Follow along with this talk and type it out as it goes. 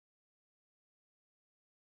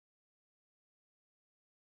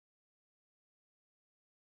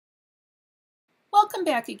Welcome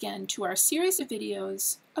back again to our series of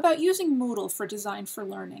videos about using Moodle for Design for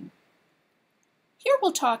Learning. Here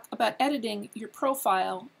we'll talk about editing your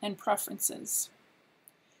profile and preferences.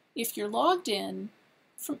 If you're logged in,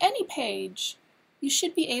 from any page, you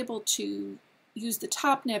should be able to use the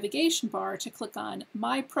top navigation bar to click on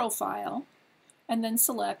My Profile and then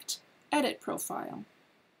select Edit Profile.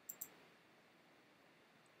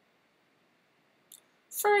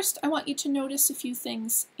 First, I want you to notice a few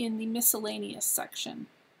things in the Miscellaneous section.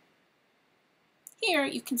 Here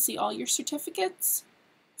you can see all your certificates,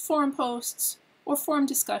 forum posts, or forum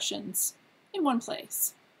discussions in one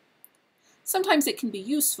place. Sometimes it can be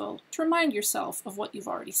useful to remind yourself of what you've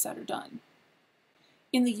already said or done.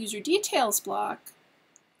 In the User Details block,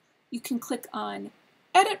 you can click on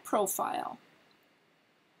Edit Profile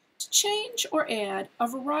to change or add a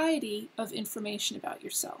variety of information about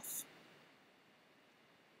yourself.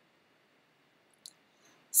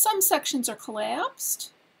 Some sections are collapsed,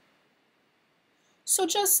 so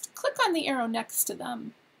just click on the arrow next to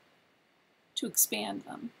them to expand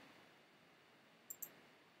them.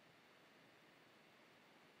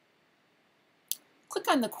 Click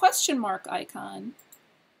on the question mark icon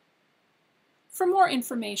for more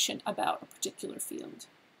information about a particular field.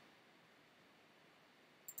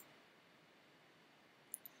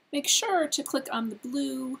 Make sure to click on the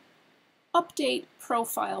blue Update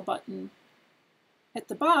Profile button at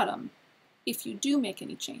the bottom if you do make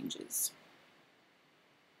any changes.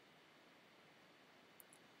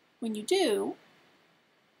 When you do,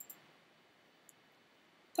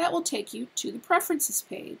 that will take you to the Preferences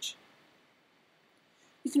page.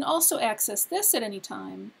 You can also access this at any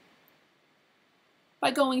time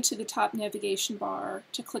by going to the top navigation bar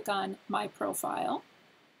to click on My Profile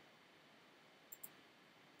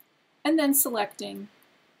and then selecting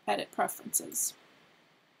Edit Preferences.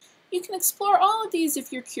 You can explore all of these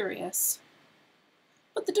if you're curious,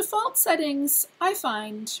 but the default settings, I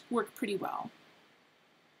find, work pretty well.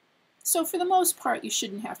 So for the most part, you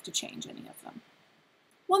shouldn't have to change any of them.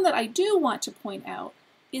 One that I do want to point out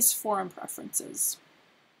is forum preferences.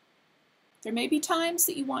 There may be times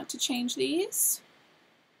that you want to change these.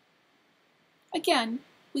 Again,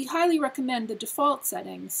 we highly recommend the default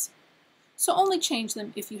settings, so only change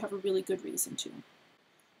them if you have a really good reason to.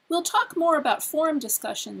 We'll talk more about forum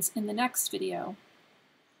discussions in the next video,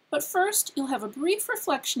 but first you'll have a brief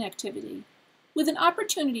reflection activity with an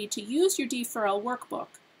opportunity to use your D4L workbook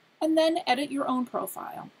and then edit your own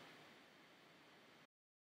profile.